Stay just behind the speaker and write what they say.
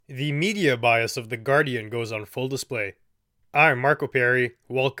The media bias of The Guardian goes on full display. I'm Marco Perry.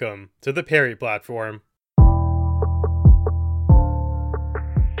 Welcome to the Perry platform.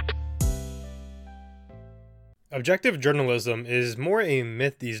 Objective journalism is more a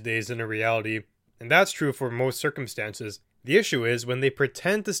myth these days than a reality, and that's true for most circumstances. The issue is when they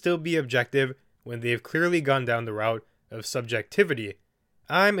pretend to still be objective when they've clearly gone down the route of subjectivity.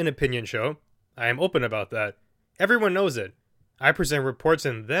 I'm an opinion show. I am open about that. Everyone knows it. I present reports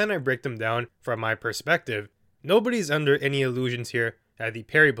and then I break them down from my perspective. Nobody's under any illusions here at the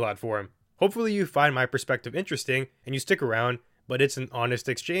Perry platform. Hopefully you find my perspective interesting and you stick around, but it's an honest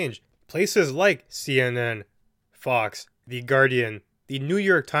exchange. Places like CNN, Fox, The Guardian, The New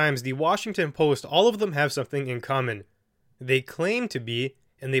York Times, The Washington Post, all of them have something in common. They claim to be,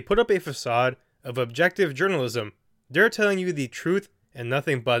 and they put up a facade of objective journalism. They're telling you the truth and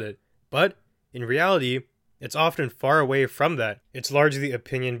nothing but it. But, in reality, it's often far away from that. It's largely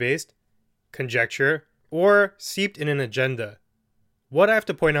opinion-based, conjecture, or seeped in an agenda. What I have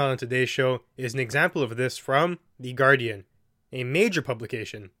to point out on today's show is an example of this from The Guardian, a major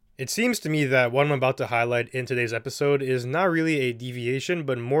publication. It seems to me that what I'm about to highlight in today's episode is not really a deviation,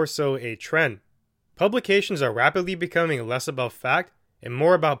 but more so a trend. Publications are rapidly becoming less about fact and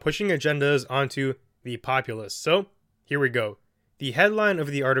more about pushing agendas onto the populace. So, here we go. The headline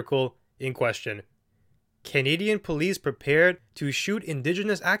of the article in question: Canadian police prepared to shoot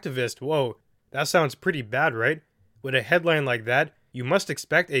Indigenous activist. Whoa, that sounds pretty bad, right? With a headline like that, you must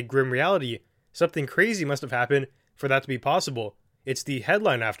expect a grim reality. Something crazy must have happened for that to be possible. It's the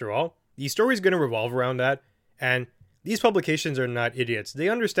headline after all. The story's going to revolve around that, and these publications are not idiots. They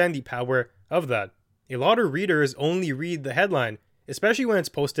understand the power of that. A lot of readers only read the headline, especially when it's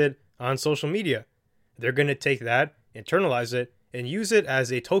posted on social media. They're going to take that, internalize it, and use it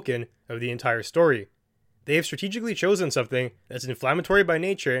as a token of the entire story. They've strategically chosen something that's inflammatory by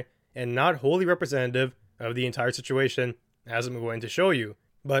nature and not wholly representative of the entire situation, as I'm going to show you.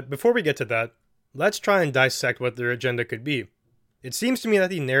 But before we get to that, let's try and dissect what their agenda could be. It seems to me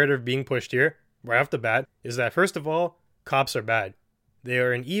that the narrative being pushed here, right off the bat, is that first of all, cops are bad. They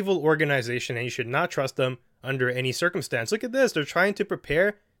are an evil organization and you should not trust them under any circumstance. Look at this, they're trying to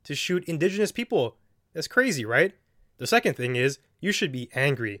prepare to shoot Indigenous people. That's crazy, right? The second thing is, you should be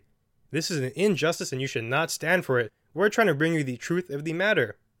angry. This is an injustice and you should not stand for it. We're trying to bring you the truth of the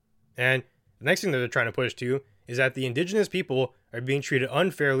matter. And the next thing that they're trying to push to is that the Indigenous people are being treated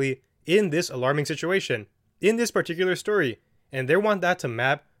unfairly in this alarming situation, in this particular story. And they want that to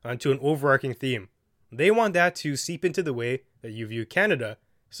map onto an overarching theme. They want that to seep into the way that you view Canada.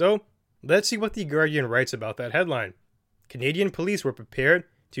 So, let's see what The Guardian writes about that headline. Canadian police were prepared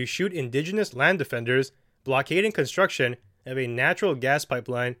to shoot Indigenous land defenders blockading construction of a natural gas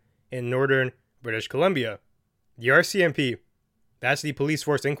pipeline in northern British Columbia. The RCMP, that's the police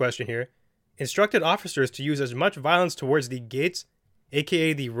force in question here, instructed officers to use as much violence towards the gates,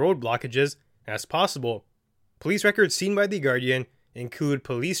 aka the road blockages, as possible. Police records seen by The Guardian include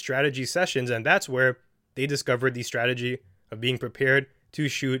police strategy sessions, and that's where they discovered the strategy of being prepared to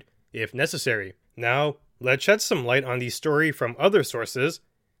shoot if necessary. Now, let's shed some light on the story from other sources.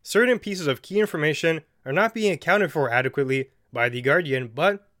 Certain pieces of key information are not being accounted for adequately by The Guardian,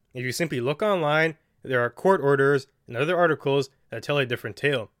 but if you simply look online, there are court orders and other articles that tell a different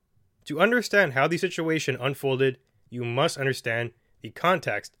tale. To understand how the situation unfolded, you must understand the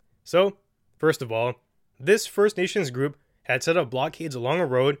context. So, first of all, this First Nations group had set up blockades along a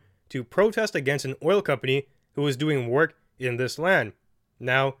road to protest against an oil company who was doing work in this land.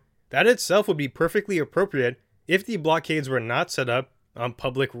 Now, that itself would be perfectly appropriate if the blockades were not set up on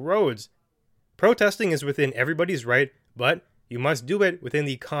public roads. Protesting is within everybody's right, but you must do it within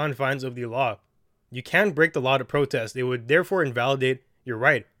the confines of the law. You can't break the law to protest. It would therefore invalidate your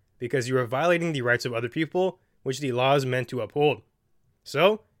right, because you are violating the rights of other people, which the law is meant to uphold.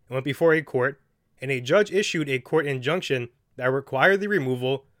 So, it went before a court, and a judge issued a court injunction that required the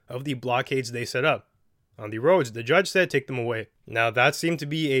removal of the blockades they set up. On the roads, the judge said take them away. Now that seemed to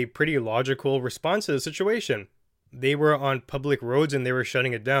be a pretty logical response to the situation. They were on public roads and they were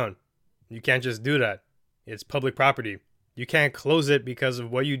shutting it down. You can't just do that. It's public property. You can't close it because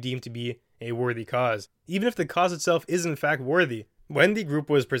of what you deem to be a worthy cause, even if the cause itself is in fact worthy. When the group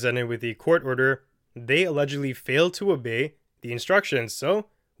was presented with a court order, they allegedly failed to obey the instructions. So,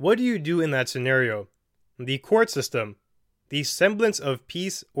 what do you do in that scenario? The court system, the semblance of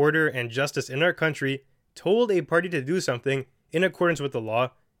peace, order, and justice in our country, told a party to do something in accordance with the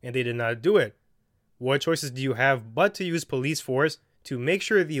law, and they did not do it. What choices do you have but to use police force to make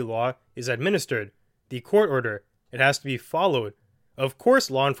sure the law is administered? The court order, it has to be followed. Of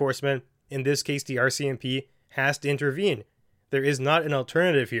course, law enforcement, in this case the RCMP, has to intervene. there is not an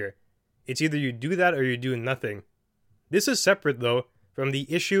alternative here. It's either you do that or you do nothing. This is separate, though, from the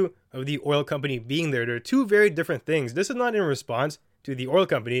issue of the oil company being there. They're two very different things. This is not in response to the oil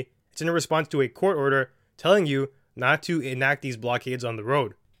company. It's in response to a court order telling you not to enact these blockades on the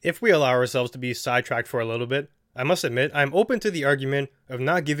road. If we allow ourselves to be sidetracked for a little bit, I must admit I'm open to the argument of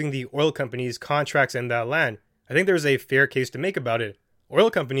not giving the oil companies contracts in that land. I think there's a fair case to make about it. Oil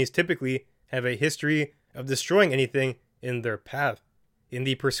companies typically have a history of destroying anything in their path, in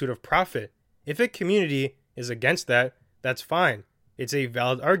the pursuit of profit. If a community is against that, that's fine. It's a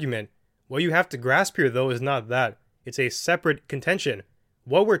valid argument. What you have to grasp here, though, is not that. It's a separate contention.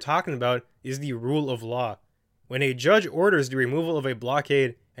 What we're talking about is the rule of law. When a judge orders the removal of a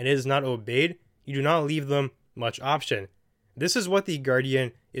blockade and it is not obeyed, you do not leave them much option. This is what the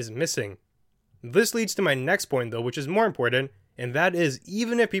Guardian is missing. This leads to my next point, though, which is more important, and that is,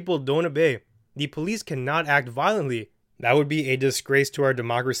 even if people don't obey, the police cannot act violently. That would be a disgrace to our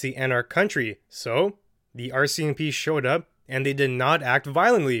democracy and our country. So, the RCMP showed up, and they did not act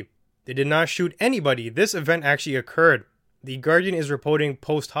violently. They did not shoot anybody. This event actually occurred. The Guardian is reporting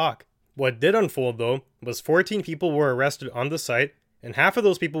post hoc. What did unfold, though, was 14 people were arrested on the site, and half of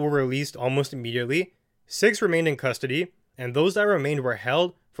those people were released almost immediately. 6 remained in custody, and those that remained were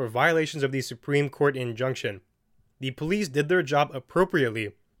held for violations of the Supreme Court injunction. The police did their job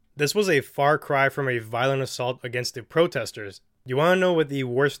appropriately. This was a far cry from a violent assault against the protesters. You want to know what the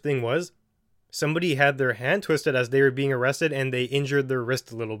worst thing was? Somebody had their hand twisted as they were being arrested and they injured their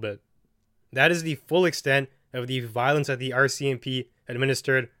wrist a little bit. That is the full extent of the violence that the RCMP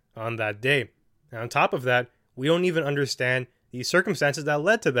administered on that day. And on top of that, we don't even understand the circumstances that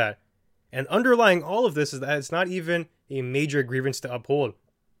led to that. And underlying all of this is that it's not even a major grievance to uphold.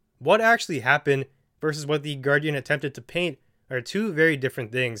 What actually happened versus what the Guardian attempted to paint are two very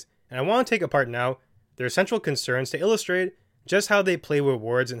different things. And I want to take apart now their central concerns to illustrate just how they play with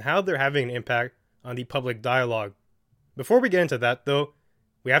words and how they're having an impact on the public dialogue. Before we get into that, though,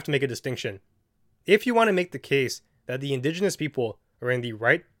 we have to make a distinction. If you want to make the case that the indigenous people are in the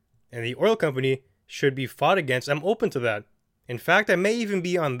right and the oil company should be fought against, I'm open to that. In fact, I may even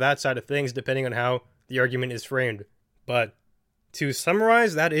be on that side of things depending on how the argument is framed. But to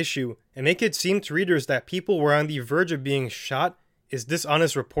summarize that issue and make it seem to readers that people were on the verge of being shot is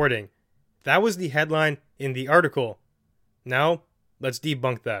dishonest reporting. That was the headline in the article. Now, let's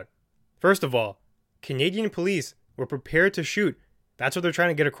debunk that. First of all, Canadian police were prepared to shoot. That's what they're trying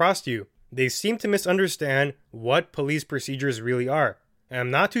to get across to you. They seem to misunderstand what police procedures really are. And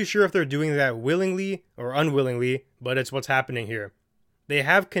I'm not too sure if they're doing that willingly or unwillingly, but it's what's happening here. They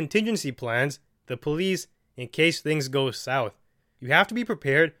have contingency plans, the police, in case things go south. You have to be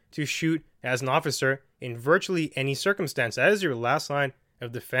prepared to shoot as an officer in virtually any circumstance. That is your last line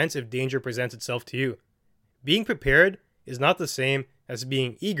of defense if danger presents itself to you. Being prepared is not the same as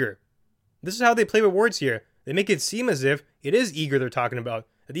being eager. This is how they play with words here. They make it seem as if it is eager they're talking about,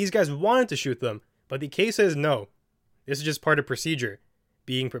 that these guys wanted to shoot them, but the case says no. This is just part of procedure.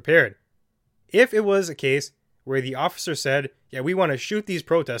 Being prepared. If it was a case where the officer said, yeah, we want to shoot these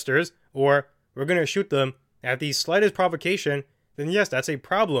protesters, or we're going to shoot them at the slightest provocation, then yes, that's a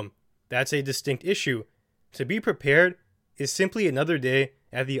problem. That's a distinct issue. To be prepared is simply another day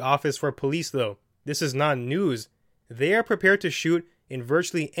at the office for police, though. This is not news. They are prepared to shoot in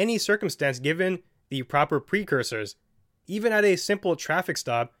virtually any circumstance given the proper precursors. Even at a simple traffic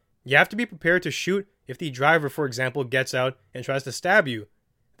stop, you have to be prepared to shoot if the driver, for example, gets out and tries to stab you.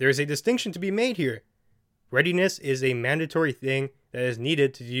 There is a distinction to be made here. Readiness is a mandatory thing that is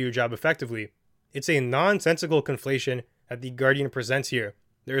needed to do your job effectively. It's a nonsensical conflation that the Guardian presents here.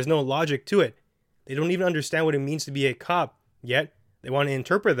 There is no logic to it. They don't even understand what it means to be a cop, yet they want to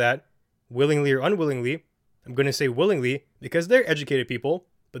interpret that, willingly or unwillingly. I'm going to say willingly because they're educated people,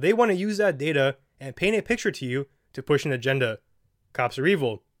 but they want to use that data and paint a picture to you to push an agenda. Cops are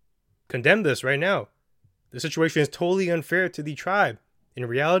evil. Condemn this right now. The situation is totally unfair to the tribe. In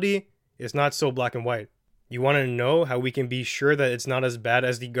reality, it's not so black and white. You want to know how we can be sure that it's not as bad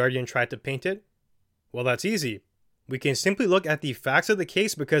as the Guardian tried to paint it? Well, that's easy. We can simply look at the facts of the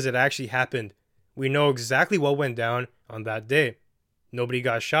case because it actually happened. We know exactly what went down on that day. Nobody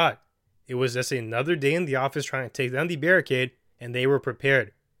got shot. It was just another day in the office trying to take down the barricade, and they were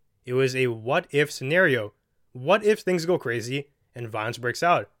prepared. It was a what-if scenario. What if things go crazy and violence breaks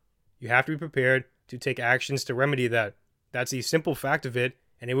out? You have to be prepared to take actions to remedy that. That's the simple fact of it,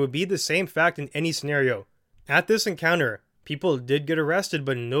 and it would be the same fact in any scenario. At this encounter, people did get arrested,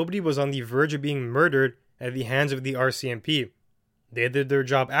 but nobody was on the verge of being murdered at the hands of the RCMP. They did their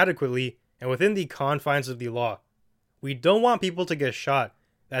job adequately and within the confines of the law. We don't want people to get shot.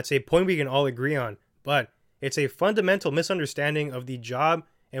 That's a point we can all agree on. But it's a fundamental misunderstanding of the job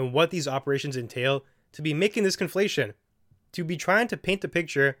and what these operations entail to be making this conflation, to be trying to paint the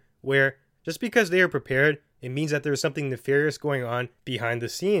picture where just because they are prepared, it means that there is something nefarious going on behind the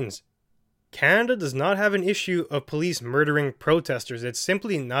scenes. Canada does not have an issue of police murdering protesters. It's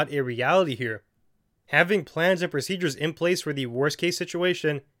simply not a reality here. Having plans and procedures in place for the worst case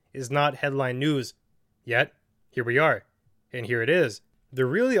situation is not headline news. Yet, here we are. And here it is. There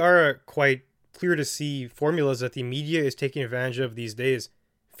really are quite clear to see formulas that the media is taking advantage of these days.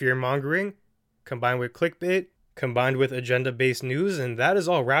 Fear-mongering, combined with clickbait, combined with agenda-based news, and that is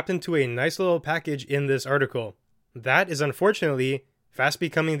all wrapped into a nice little package in this article. That is unfortunately fast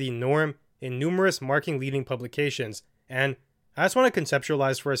becoming the norm in numerous marketing-leading publications, and I just want to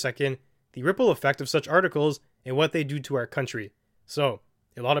conceptualize for a second the ripple effect of such articles and what they do to our country. So,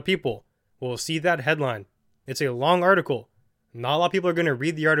 a lot of people will see that headline. It's a long article. Not a lot of people are going to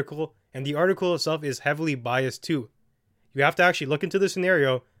read the article, and the article itself is heavily biased too. You have to actually look into the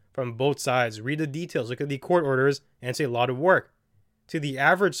scenario from both sides, read the details, look at the court orders, and it's a lot of work. To the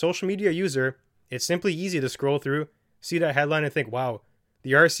average social media user, it's simply easy to scroll through, see that headline and think, wow,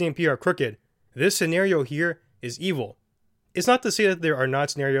 the RCMP are crooked. This scenario here is evil. It's not to say that there are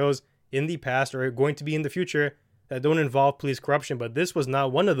not scenarios in the past or going to be in the future that don't involve police corruption, but this was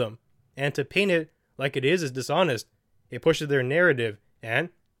not one of them. And to paint it like it is dishonest. It pushes their narrative, and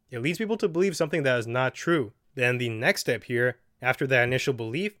it leads people to believe something that is not true. Then the next step here, after that initial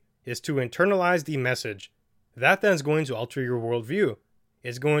belief, is to internalize the message. That then is going to alter your worldview.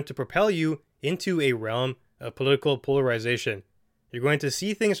 It's going to propel you into a realm of political polarization. You're going to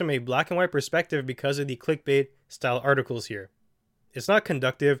see things from a black and white perspective because of the clickbait style articles here. It's not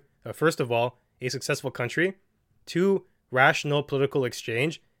conductive of, first of all, a successful country, 2, rational political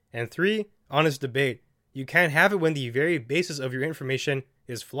exchange, and 3, honest debate. You can't have it when the very basis of your information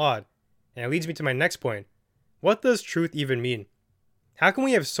is flawed. And it leads me to my next point. What does truth even mean? How can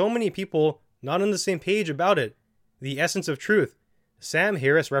we have so many people not on the same page about it? The essence of truth. Sam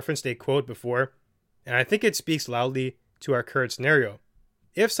Harris referenced a quote before, and I think it speaks loudly to our current scenario.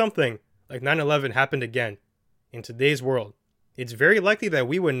 If something like 9/11 happened again in today's world, it's very likely that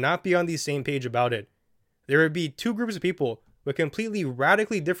we would not be on the same page about it. There would be 2 groups of people with completely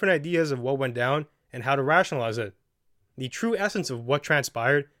radically different ideas of what went down and how to rationalize it. The true essence of what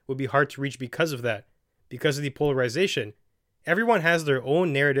transpired would be hard to reach because of that, because of the polarization. Everyone has their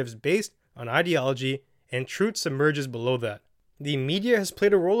own narratives based on ideology, and truth submerges below that. The media has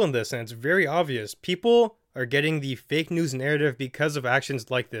played a role in this, and it's very obvious. People are getting the fake news narrative because of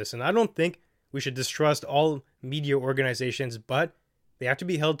actions like this, and I don't think we should distrust all media organizations, but they have to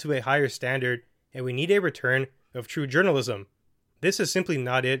be held to a higher standard, and we need a return of true journalism. This is simply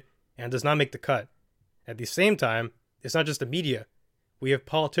not it, and does not make the cut. At the same time, it's not just the media. We have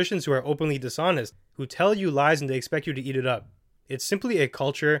politicians who are openly dishonest, who tell you lies and they expect you to eat it up. It's simply a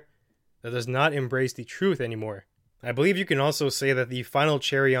culture that does not embrace the truth anymore. I believe you can also say that the final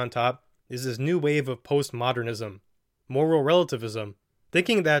cherry on top is this new wave of postmodernism, moral relativism,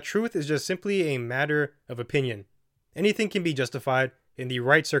 thinking that truth is just simply a matter of opinion. Anything can be justified in the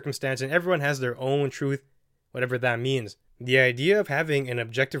right circumstance, and everyone has their own truth, whatever that means. The idea of having an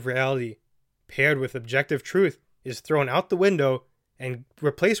objective reality paired with objective truth is thrown out the window and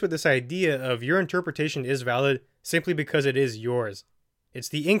replaced with this idea of your interpretation is valid simply because it is yours. It's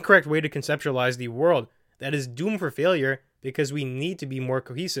the incorrect way to conceptualize the world that is doomed for failure because we need to be more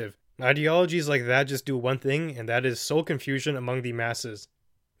cohesive. Ideologies like that just do one thing, and that is sow confusion among the masses,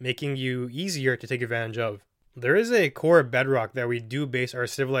 making you easier to take advantage of. There is a core bedrock that we do base our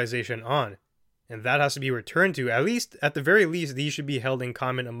civilization on, and that has to be returned to. At the very least, these should be held in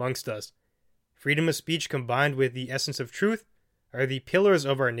common amongst us. Freedom of speech combined with the essence of truth are the pillars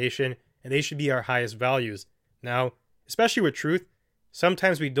of our nation, and they should be our highest values. Now, especially with truth,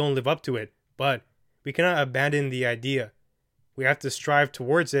 sometimes we don't live up to it, but we cannot abandon the idea. We have to strive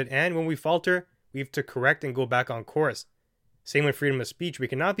towards it, and when we falter, we have to correct and go back on course. Same with freedom of speech. We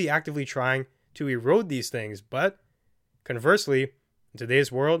cannot be actively trying to erode these things, but conversely, in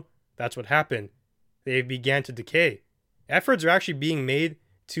today's world, that's what happened. They began to decay. Efforts are actually being made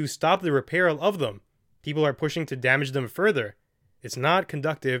to stop the repair of them. People are pushing to damage them further. It's not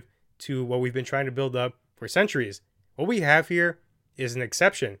conducive to what we've been trying to build up for centuries. What we have here is an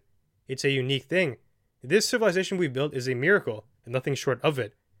exception. It's a unique thing. This civilization we built is a miracle, and nothing short of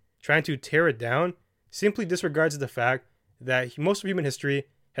it. Trying to tear it down simply disregards the fact that most of human history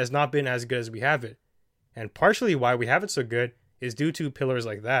has not been as good as we have it. And partially why we have it so good is due to pillars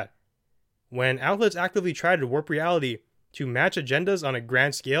like that. When outlets actively try to warp reality to match agendas on a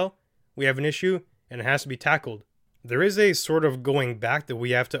grand scale, we have an issue and it has to be tackled. There is a sort of going back that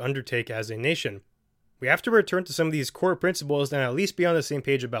we have to undertake as a nation. We have to return to some of these core principles and at least be on the same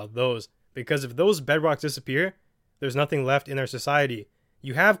page about those, because if those bedrocks disappear, there's nothing left in our society.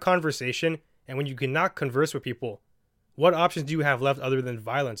 You have conversation, and when you cannot converse with people, what options do you have left other than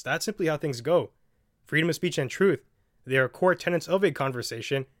violence? That's simply how things go. Freedom of speech and truth, they are core tenets of a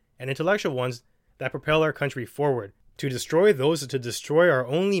conversation, and intellectual ones that propel our country forward. To destroy those is to destroy our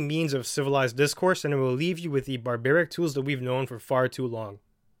only means of civilized discourse, and it will leave you with the barbaric tools that we've known for far too long.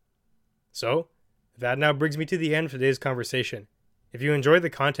 So, that now brings me to the end of today's conversation. If you enjoyed the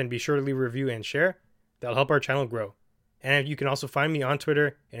content, be sure to leave a review and share. That'll help our channel grow. And you can also find me on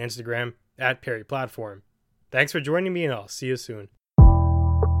Twitter and Instagram @PerryPlatform. Thanks for joining me, and I'll see you soon.